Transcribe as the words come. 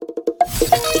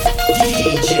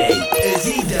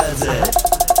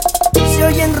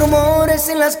rumores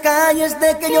en las calles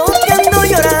de que yo te ando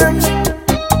llorando.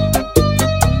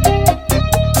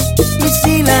 Y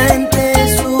si la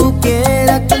gente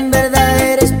supiera que en verdad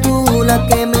eres tú la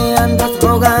que me andas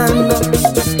rogando,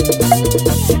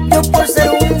 yo por ser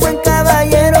un buen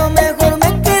caballero mejor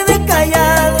me quedé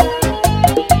callado.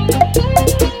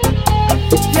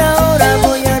 Y ahora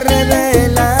voy a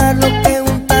revelar lo que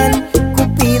un tal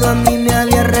Cupido a mí me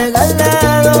había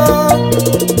regalado.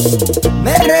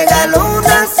 Me regaló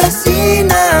una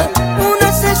asesina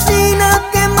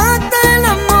que mata el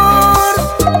amor,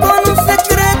 con un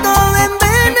secreto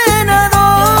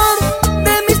envenenador.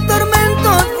 De mis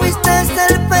tormentos fuiste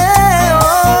el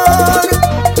peor.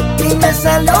 Y me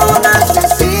salió una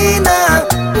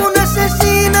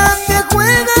asesina que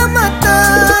juega a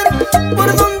matar. Por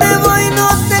donde voy no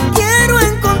te quiero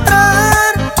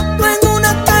encontrar. Tú en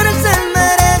una cárcel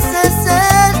mereces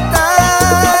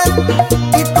estar.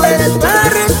 Y tú eres la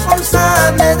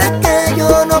responsable de que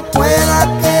yo no pueda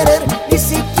querer. Ni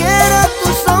siquiera tu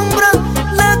sombra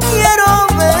la quiero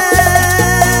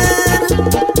ver.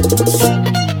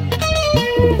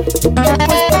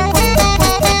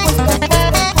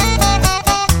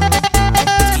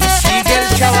 Y sigue el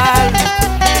chaval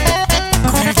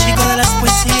con el chico de las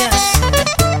poesías.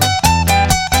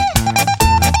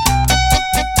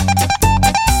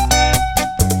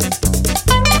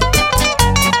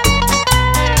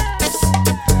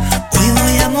 Hoy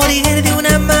voy a morir de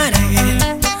una amarga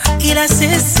y la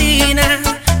asesina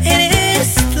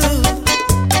eres tú.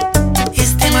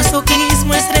 Este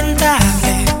masoquismo es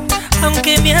rentable,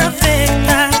 aunque me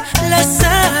afecta la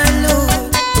salud.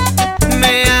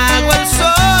 Me hago el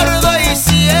sordo y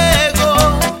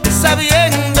ciego,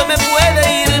 sabiendo me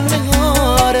puede ir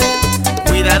mejor.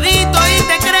 Cuidadito y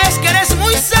te crees que eres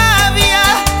muy sabia.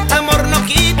 Amor no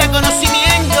quita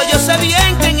conocimiento, yo sé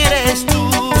bien quién eres tú.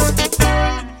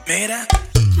 Mira,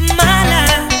 mala,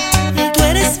 tú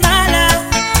eres mala.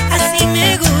 Así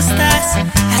me gustas,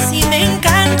 así me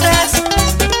encantas.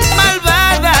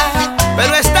 Malvada,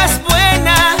 pero estás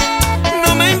buena.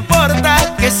 No me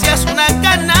importa que seas una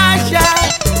canalla.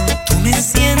 Tú me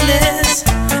enciendes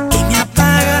y me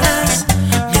apagas.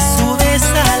 Me subes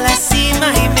a la cima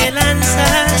y me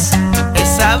lanzas.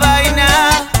 Esa vaina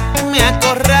me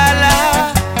acorrala.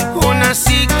 Una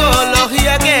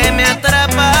psicología que me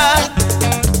atrapa.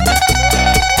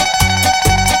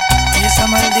 Y esa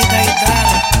maldita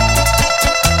guitarra.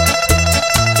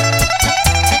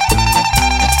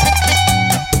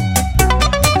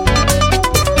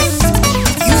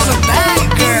 You're a bad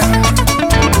girl.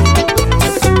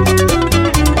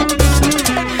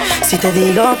 Si te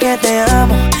digo que te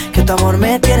amo, que tu amor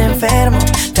me tiene enfermo,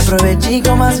 te aproveché y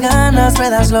con más ganas me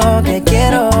das lo que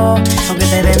quiero. Aunque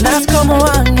te vendas como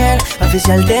ángel, la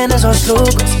oficial tiene esos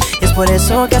trucos. Y es por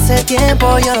eso que hace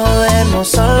tiempo yo no duermo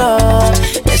solo.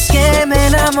 Es que me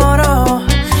enamoró,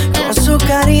 con su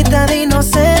carita de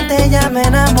inocente ya me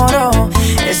enamoró.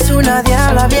 Es una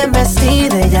diabla bien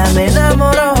vestida, ya me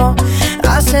enamoró.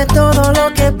 Hace todo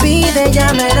lo que pide,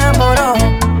 ya me enamoró.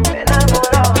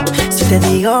 Si te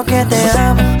digo que te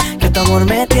amo, que tu amor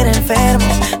me tiene enfermo,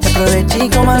 te aproveché y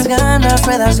con más ganas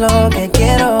me das lo que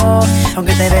quiero.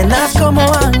 Aunque te vendas como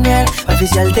ángel, la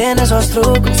oficial tiene esos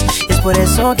trucos. Y es por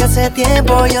eso que hace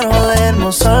tiempo yo no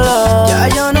duermo solo. Ya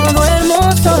yo no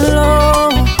duermo solo.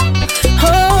 Oh, oh.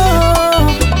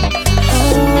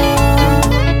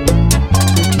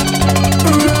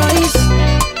 Royce.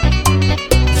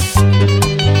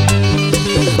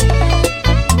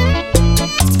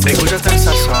 ¿Te escuchas el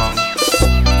sazón?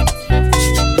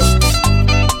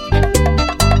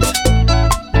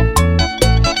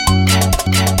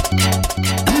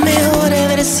 La mejor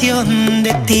versión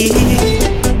de ti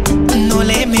no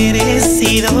le he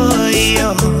merecido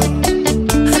yo.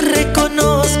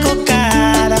 Reconozco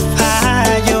cada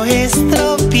fallo,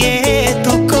 estropeé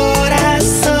tu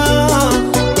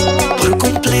corazón por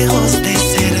complejos de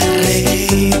ser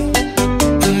rey.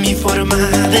 Mi forma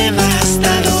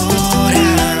devastadora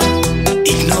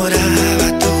ignoraba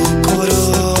tu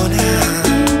corona.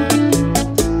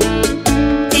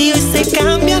 Y hoy se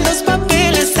cambian los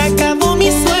papeles, acabó mi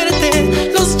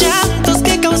suerte. Los llantos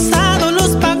que he causado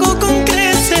los pago con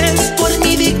creces por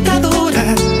mi dictadura.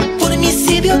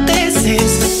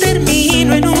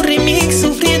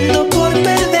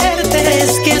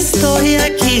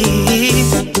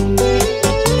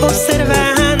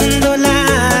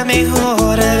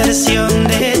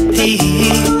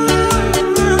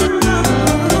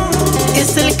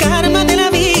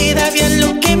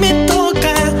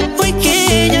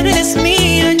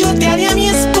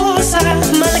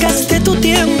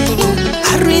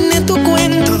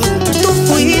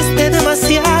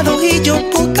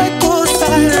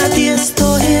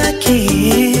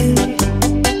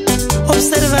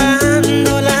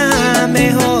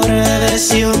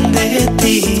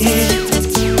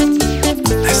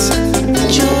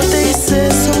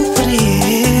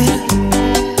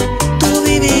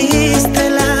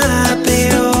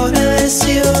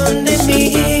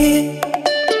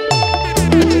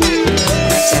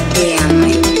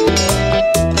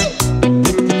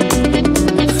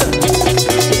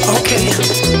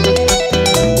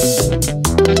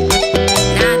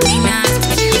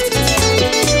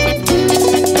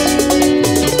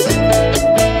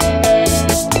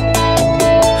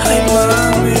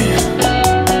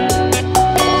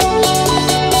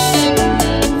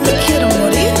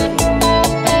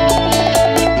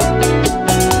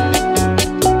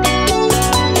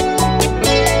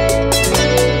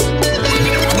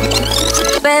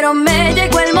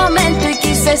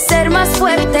 más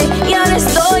fuerte y ahora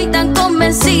estoy tan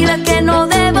convencida que no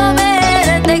debo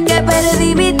verte, que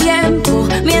perdí mi tiempo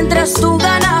mientras tú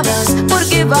ganabas,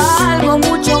 porque valgo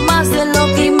mucho más de lo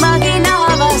que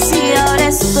imaginabas y ahora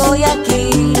estoy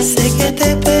aquí. Sé que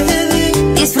te perdí,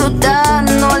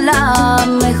 disfrutando la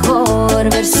mejor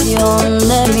versión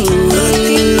de mí.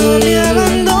 no me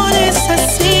abandones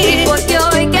así. Y porque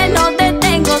hoy que no te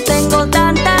tengo, tengo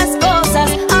tantas cosas.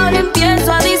 Ahora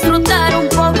empiezo a disfrutar un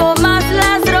poco más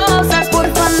las rosas.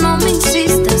 Porfa, no me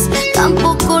insistas,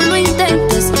 tampoco lo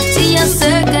intentes, si ya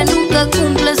sé que nunca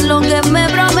cumples lo que me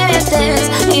prometes.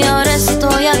 Y ahora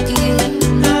estoy aquí,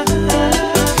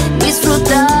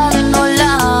 disfrutando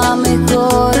la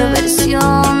mejor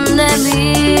versión de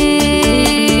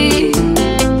mí.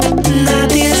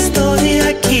 Nadie estoy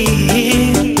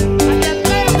aquí,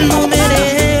 no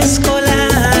merezco la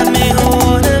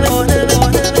mejor.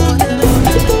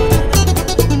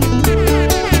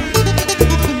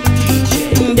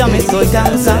 Ya me estoy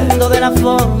cansando de la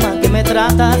forma que me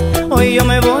tratas. Hoy yo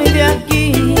me voy de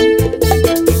aquí.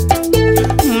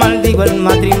 Maldigo el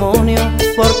matrimonio,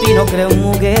 por ti no creo en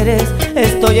mujeres.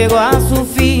 Esto llegó a su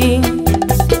fin.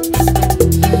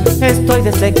 Estoy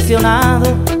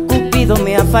decepcionado, Cupido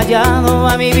me ha fallado.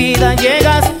 A mi vida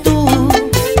llegas tú,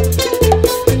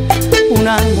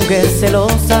 una mujer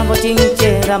celosa,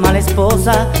 bochinchera, mala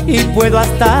esposa, y puedo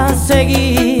hasta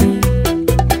seguir.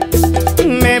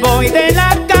 Me voy de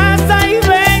la casa y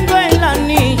vengo el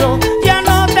anillo. Ya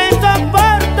no te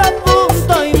soporto,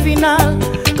 punto y final.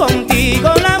 Contigo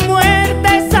la muerte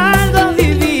es algo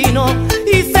divino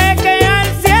y sé que al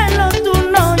cielo tú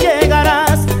no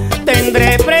llegarás.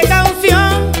 Tendré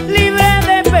precaución, libre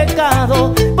de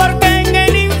pecado, porque en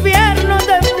el infierno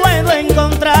te puedo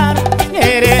encontrar.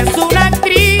 Eres una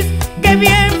actriz, que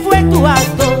bien fue tu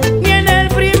acto, ni en el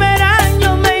primer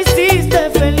año me hiciste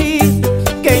feliz.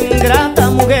 Qué ingrata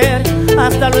mujer,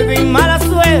 hasta luego y mala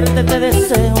suerte, te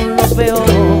deseo lo peor.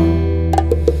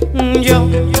 Yo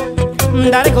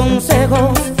daré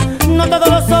consejos, no todos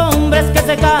los hombres que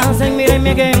se casen miren mi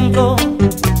ejemplo.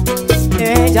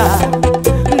 Ella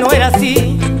no era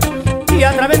así y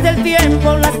a través del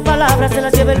tiempo las palabras se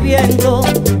las lleva el viento.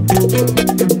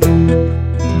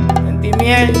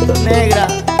 Sentimiento, negra.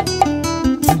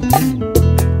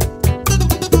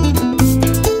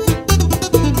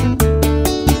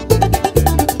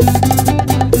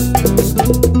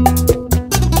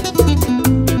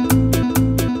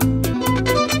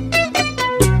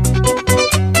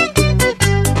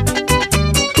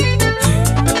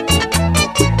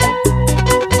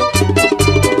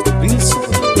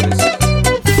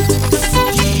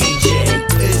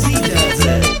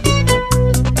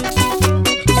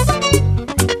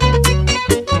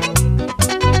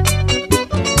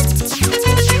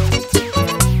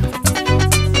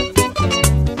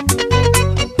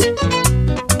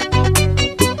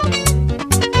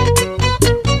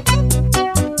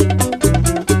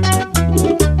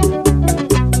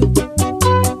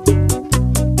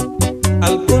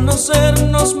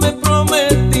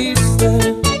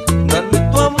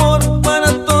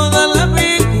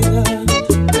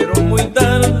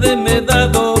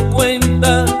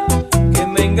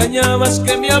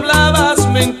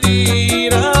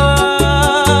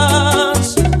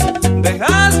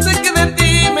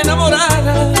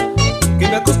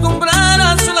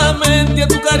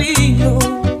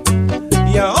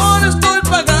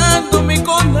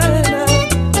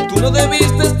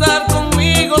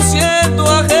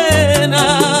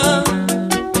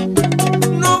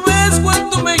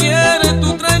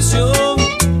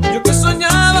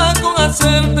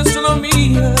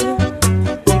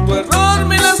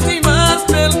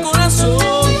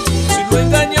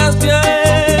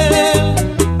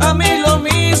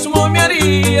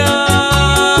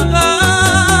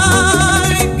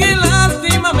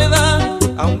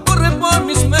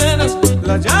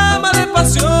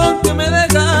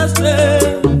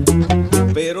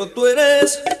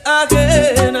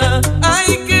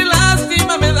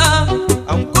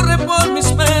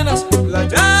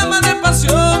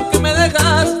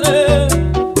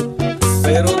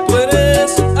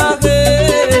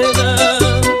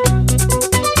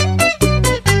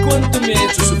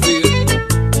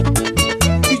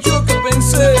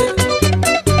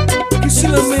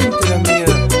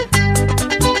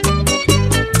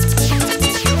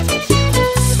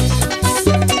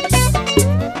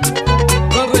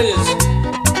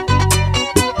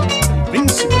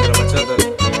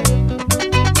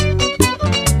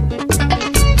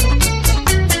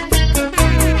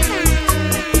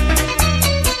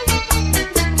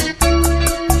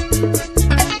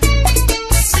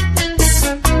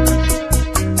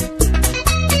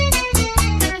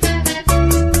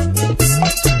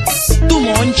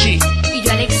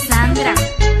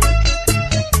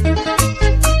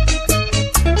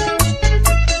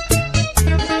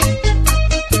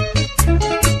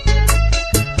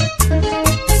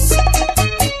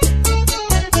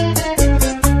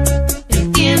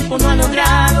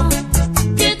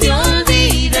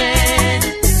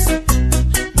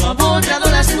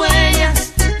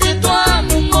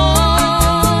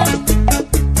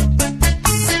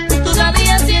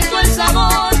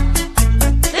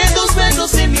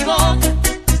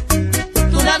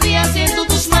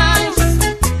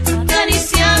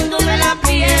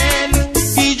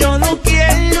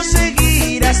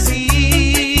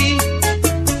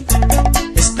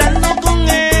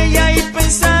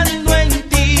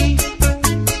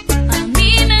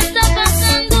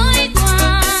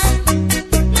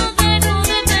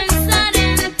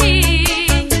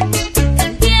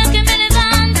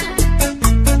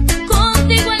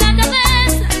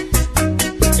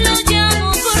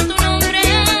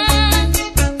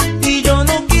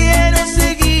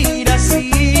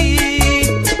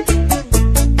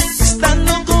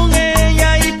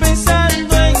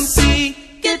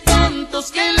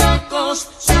 locos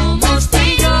somos tú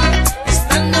y yo,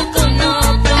 estando con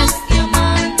otros y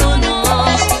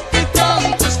amándonos. Qué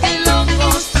tontos, qué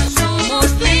locos somos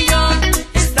tú y yo,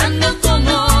 estando con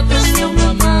otros y aún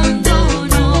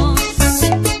amándonos.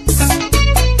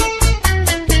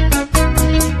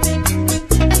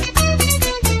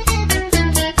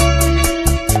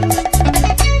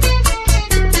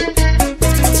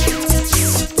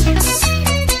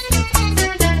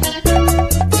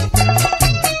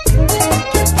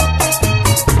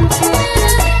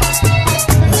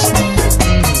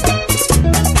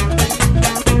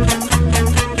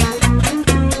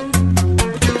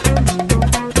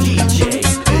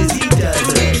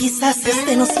 Quizás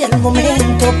este no sea el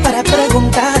momento para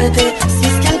preguntarte si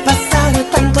es que al pasar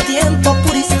tanto tiempo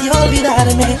pudiste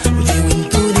olvidarme. Llevo en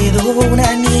tu dedo un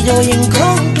anillo y en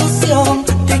conclusión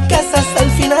te casas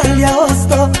al final de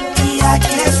agosto y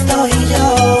aquí estoy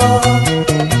yo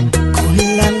con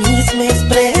la misma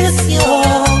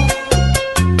expresión.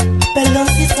 Perdón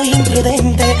si soy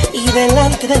imprudente y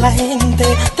delante de la gente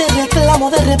te reclamo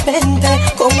de repente.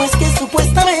 ¿Cómo es que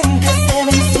supuestamente se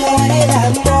venció el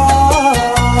amor?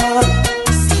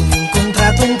 Sin un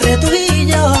contrato entre tú y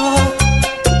yo,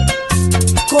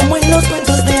 como en los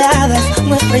cuentos de hadas,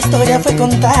 nuestra historia fue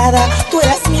contada. Tú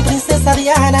eras mi princesa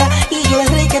Diana y yo el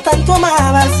rey que tanto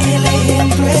amabas. Y el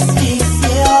ejemplo es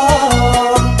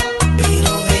ficción,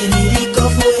 pero verídico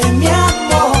fue mi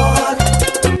amor.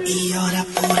 Y ahora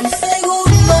por un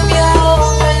segundo me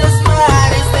ahogo en los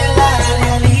mares de la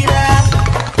realidad.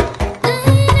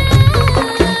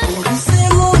 Por un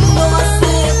segundo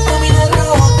acepto mi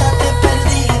derrota, te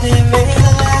perdí de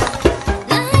verdad.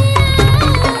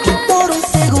 Y por un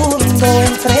segundo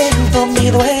enfrento mi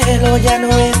duelo, ya no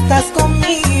estás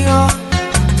conmigo.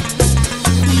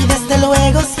 Y desde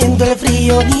luego siento el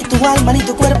frío, ni tu alma ni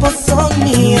tu cuerpo son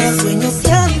míos. Mis sueños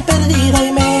se han perdido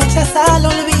y me echas al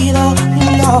olvido.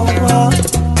 No.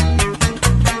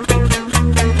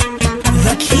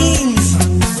 The Kings.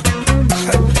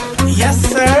 Yes,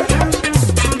 sir.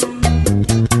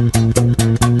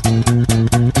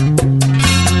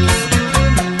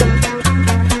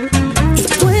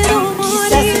 Puedo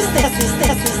morir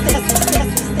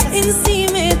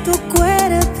encima de tu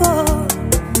cuerpo,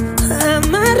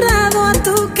 amarrado a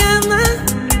tu cama,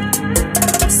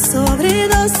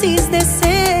 sobredosis de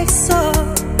sexo.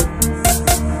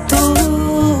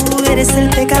 Tú eres el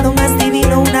pecado más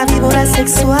divino, una víbora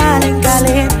sexual en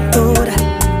calentura.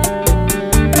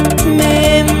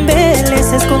 Me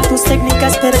embeleces con tus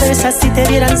técnicas perversas, si te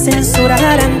vieran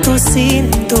censuraran tu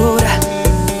cintura.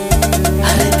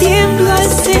 Retiemblo al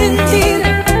sentir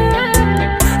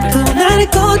tu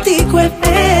narcótico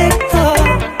efecto,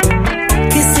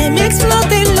 que se me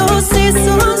exploten los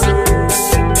sesos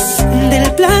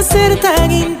del placer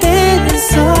tan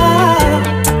intenso.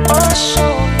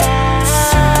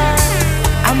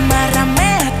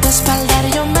 Amárrame a tu espalda,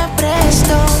 yo me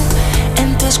presto.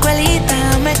 En tu escuelita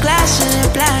dame clase de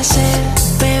placer.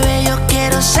 Bebé, yo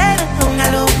quiero ser un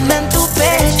alumno en tu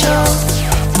pecho.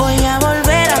 Voy a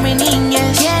volver a mi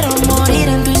niñez. Quiero morir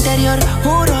en tu interior.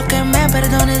 Juro que me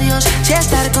perdone Dios si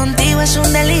estar contigo es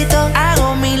un delito.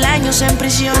 Hago 1000 años en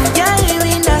prisión. Ya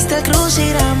adivinaste el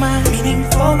crucigrama. Mi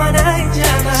ninfómana en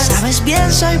llamas. Sabes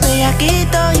bien, soy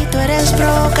bellaquito y tú eres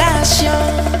provocación.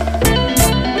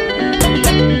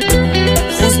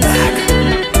 Who's back?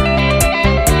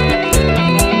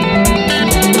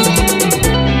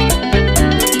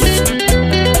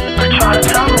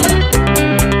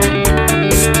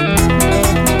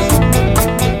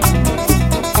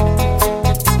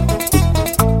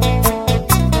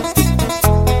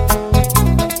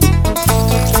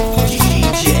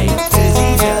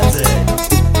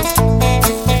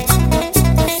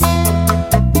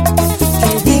 Que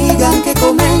digan, que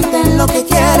comenten,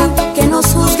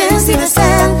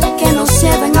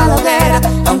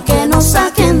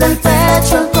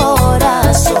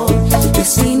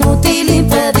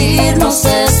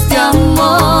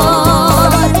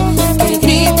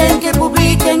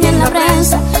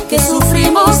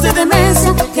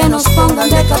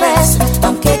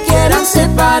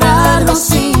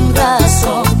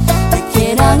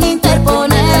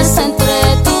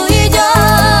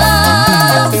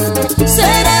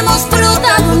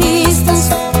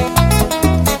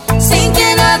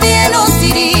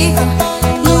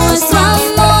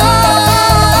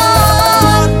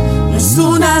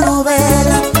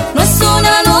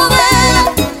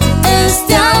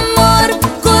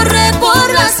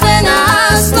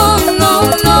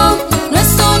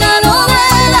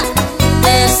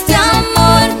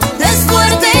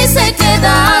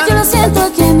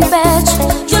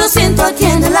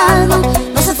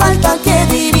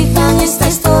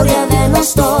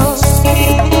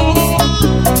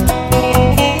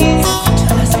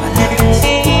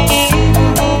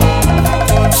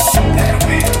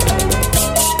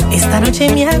 Esta noche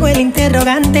me hago el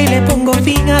interrogante y le pongo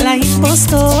fin a la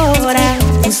impostora,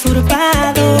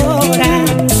 usurpadora.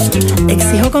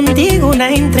 Exijo contigo una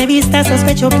entrevista,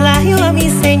 sospecho plagio a mi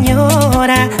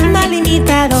señora, mal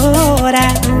imitadora.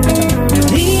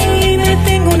 Dime,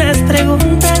 tengo unas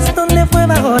preguntas, ¿dónde fue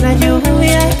bajo la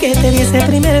lluvia que te di ese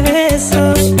primer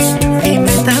beso?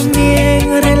 Dime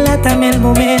también, relátame el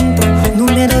momento,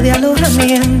 número de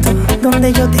alojamiento,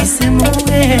 donde yo te hice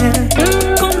mujer.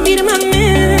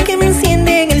 Confírmame que me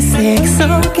enciende en el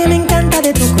sexo, que me encanta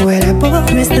de tu cuerpo,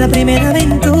 nuestra primera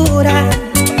aventura.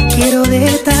 Quiero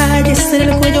detalles en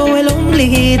el cuello o el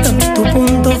ombliguito, tu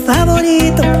punto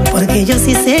favorito, porque yo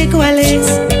sí sé cuál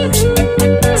es.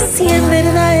 Si en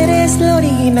verdad eres lo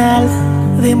original,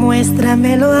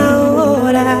 demuéstramelo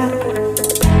ahora.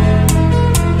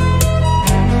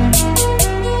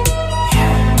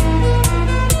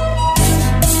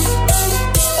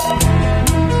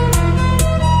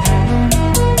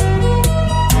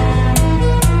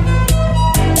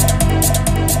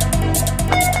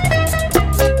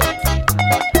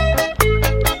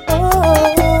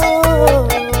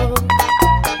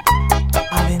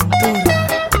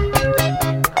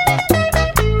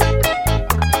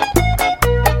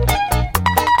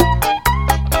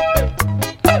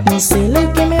 No sé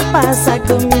lo que me pasa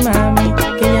con mi mami,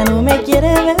 que ya no me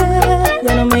quiere ver,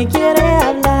 ya no me quiere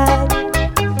hablar.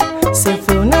 Se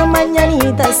fue una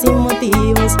mañanita sin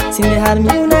motivos, sin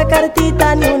dejarme una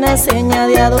cartita ni una seña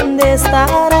de a dónde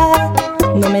estará.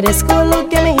 No merezco lo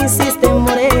que me hiciste,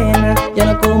 morena, ya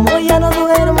no como, ya no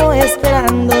duermo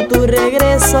esperando tu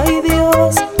regreso. Ay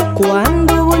Dios,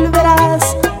 ¿cuándo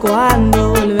volverás? ¿Cuándo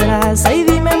volverás? Ay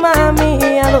dime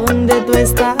mami, ¿a dónde tú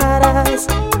estarás?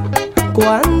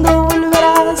 ¿Cuándo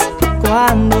volverás?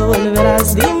 ¿Cuándo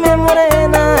volverás? Dime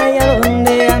morena, ¿y a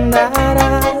dónde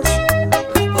andarás?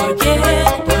 ¿Por qué?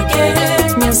 ¿Por qué?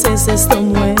 Me haces esto,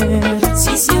 mujer.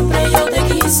 Si siempre yo te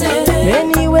quise.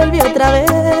 Ven y vuelve otra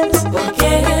vez. ¿Por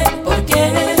qué? ¿Por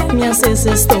qué? Me haces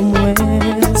esto, mujer.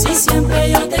 Si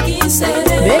siempre yo te quise.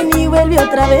 Ven y vuelve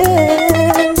otra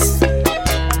vez.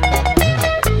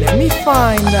 Let me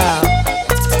find out.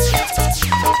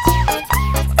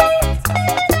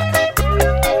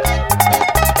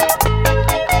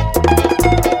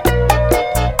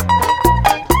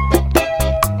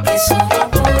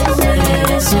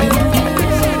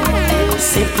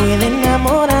 Se puede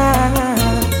enamorar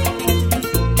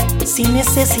sin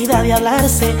necesidad de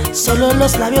hablarse, solo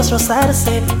los labios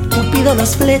rozarse, Cupido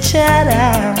los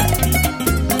flechará.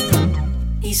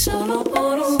 Y solo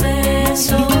por un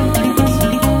beso,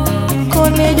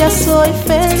 Con ella soy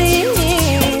feliz,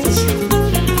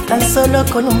 tan solo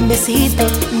con un besito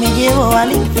me llevo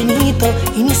al infinito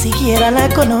y ni siquiera la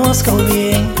conozco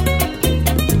bien.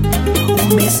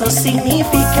 Un beso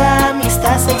significa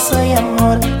amistad, sexo y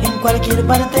amor. En cualquier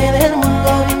parte del mundo,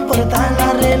 no importa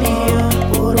la religión.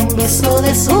 Por un beso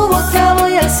de su boca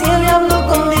voy al cielo y hablo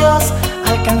con Dios.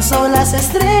 Alcanzó las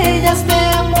estrellas de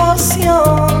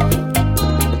emoción.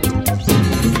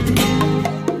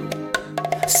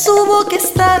 Su boca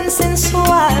es tan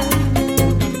sensual,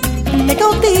 me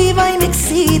cautiva y me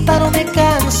excita, no me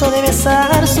canso de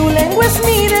besar. Su lengua es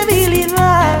mi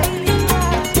debilidad.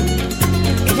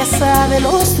 Ella sabe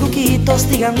los truquitos,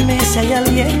 díganme si hay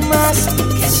alguien más.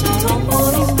 que solo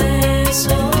por un beso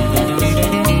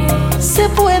Se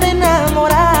puede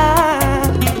enamorar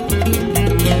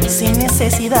sin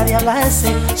necesidad de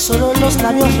hablarse, solo los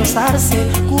labios rozarse,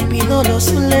 Cupido los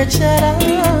flechará.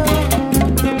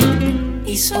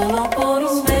 y solo por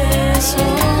un beso.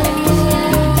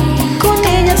 Con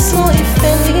ella soy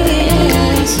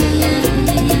feliz.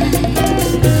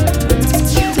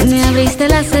 Me abriste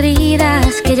las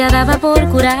heridas que ya daba por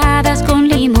curadas con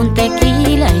limón,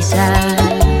 tequila y sal.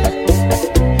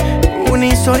 Una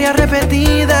historia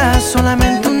repetida,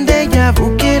 solamente un déjà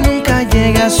vu que nunca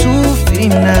llega a su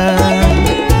final.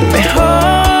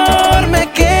 Mejor me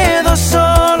quedo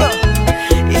solo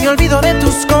y me olvido de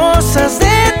tus cosas,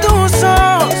 de tus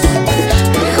ojos.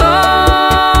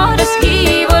 Mejor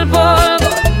esquivo el polvo,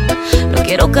 no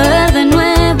quiero caer de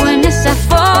nuevo en esa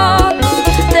foto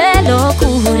de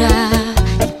locura,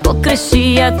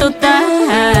 hipocresía total.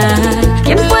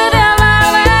 ¿Quién puede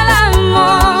hablar del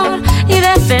amor y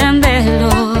defenderlo?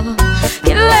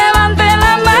 ¿Quién levante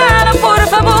la mano, por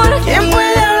favor? ¿Quién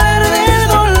puede hablar del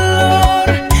dolor?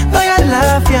 Paga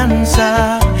la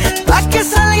fianza pa' que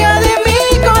salga de mi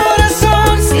corazón.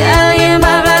 Si alguien va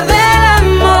a hablar del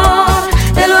amor,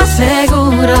 te lo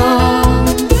aseguro,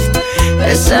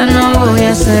 esa no voy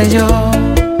a ser yo.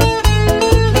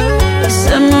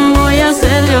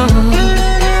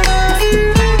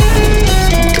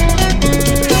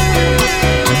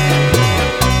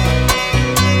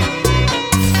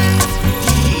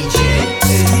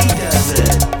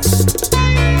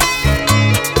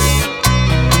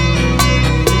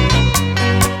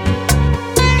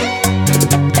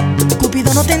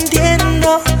 no te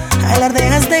entiendo.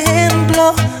 Alardeas de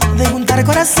ejemplo, de juntar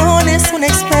corazones, un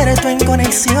experto en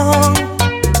conexión.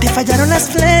 Te fallaron las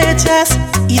flechas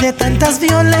y de tantas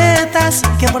violetas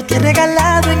que por ti he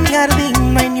regalado en mi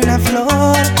jardín no hay ni una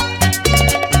flor.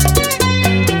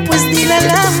 Pues dile al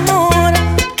amor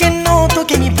que no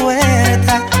toque mi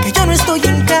puerta, que yo no estoy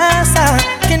en casa,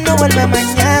 que no vuelva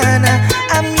mañana.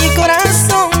 A mi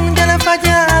corazón ya le ha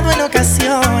fallado en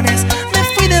ocasiones. Me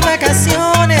fui de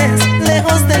vacaciones,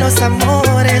 lejos de los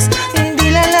amores.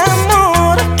 Dile al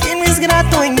amor que no es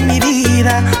grato en mi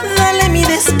vida. Dale mi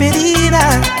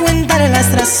despedida, cuéntale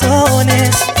las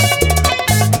razones.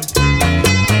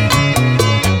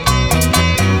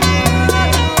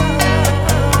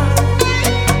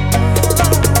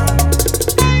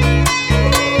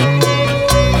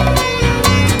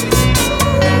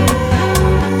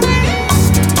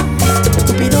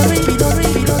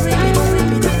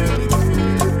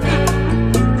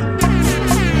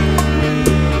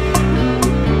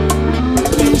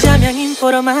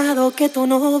 Informado que tu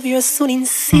novio es un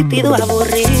insípido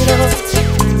aburrido,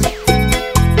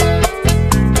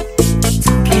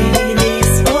 que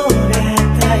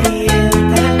desfogata y el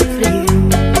tan frío.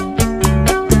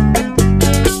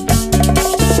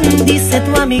 Dice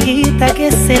tu amiguita que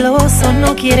es celoso,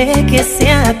 no quiere que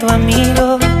sea tu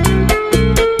amigo.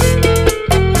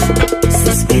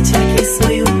 Sospecha que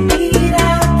soy un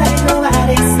pirata y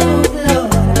robaré su flor.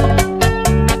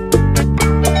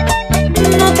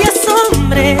 No te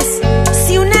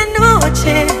si una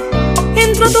noche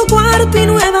entro a tu cuarto y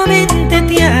nuevamente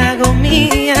te hago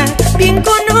mía. Bien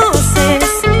conoces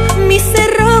mis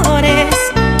errores,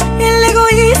 el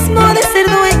egoísmo de ser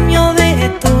dueño de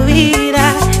tu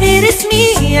vida. Eres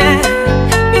mía,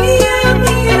 mía,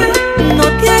 mía. No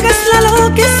te hagas la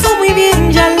loca, eso muy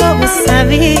bien ya lo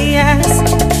sabías.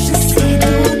 Si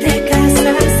tú te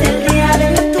casas el día de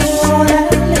tu boda,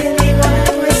 le digo a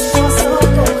tu esposo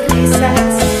con risas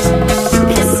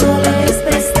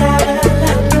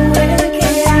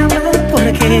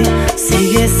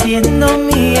sigue siendo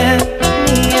mía,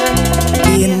 mía.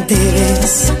 Bien te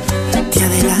ves, te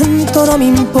adelanto, no me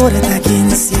importa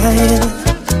quién sea él.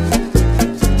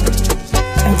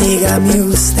 Dígame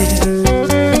usted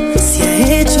si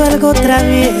ha hecho algo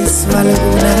travieso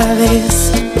alguna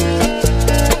vez.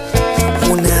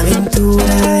 Una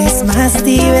aventura es más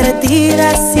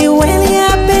divertida si huele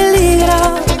a peligro.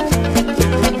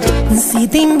 Si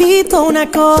te invito a una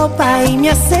copa y me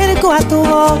acerco a tu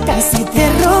boca, si te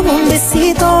robo un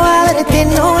besito, ábrete,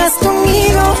 no vas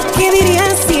conmigo. ¿Qué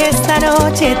dirías si esta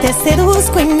noche te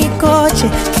seduzco en mi coche?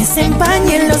 Que se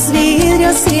empañen los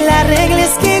vidrios y la regla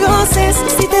es que goces.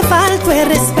 Si te falto el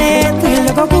respeto y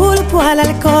luego culpo al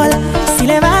alcohol, si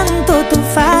levanto tu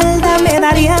falda me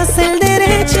darías el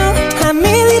derecho a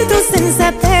medir tu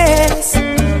sensatez,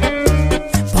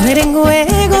 poner en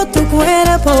juego tu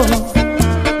cuerpo.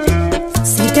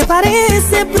 ¿Te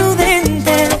parece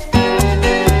prudente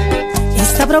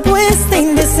esta propuesta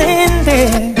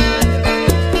indecente?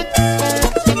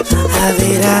 A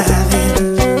ver,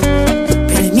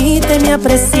 permíteme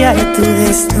apreciar tu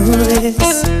desnudez.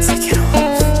 Si quiero,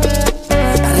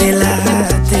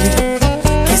 relájate,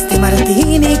 que este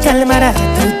martini calmará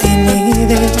tu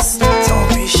timidez. Don't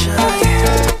be shy.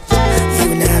 Y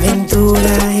una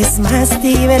aventura es más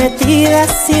divertida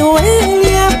si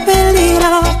huele a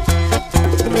peligro.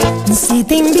 Si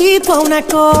te invito a una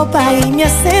copa y me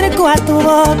acerco a tu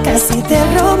boca, si te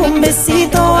robo un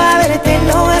besito, a verte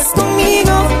no vas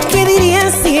conmigo. ¿Qué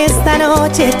dirías si esta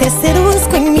noche te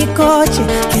seduzco en mi coche?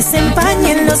 Que se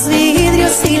empañen los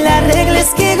vidrios y la regla es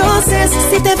que goces.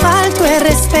 Si te falto el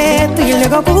respeto y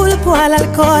luego culpo al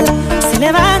alcohol, si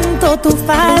levanto tu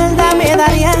falda me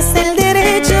darías el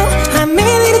derecho a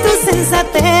medir tu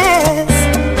sensatez,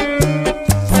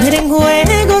 poner en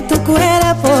juego tu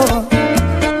cuerpo.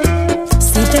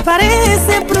 ¿Te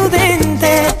parece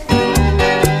prudente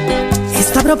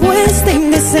esta propuesta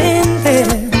indecente?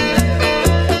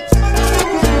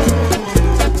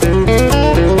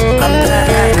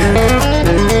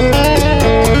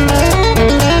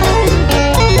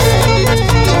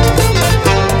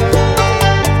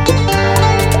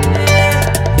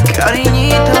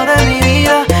 Cariñito de mi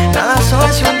vida, nada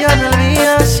soy si un día me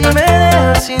olvidas. Si me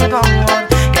dejas sin tu amor,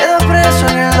 quedo preso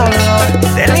en el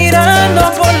dolor,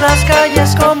 delirando por las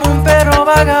calles como un perro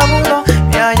vagabundo,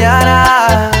 me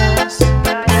hallarás.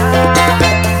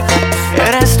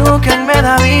 Eres tú quien me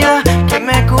da vida, quien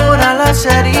me cura las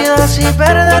heridas, y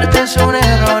perderte es un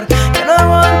error que no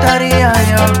aguantaría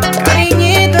yo.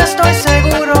 Cariñito, estoy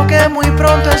seguro que muy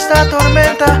pronto esta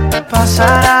tormenta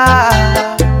pasará.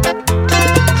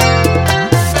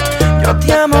 Yo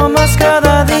te amo más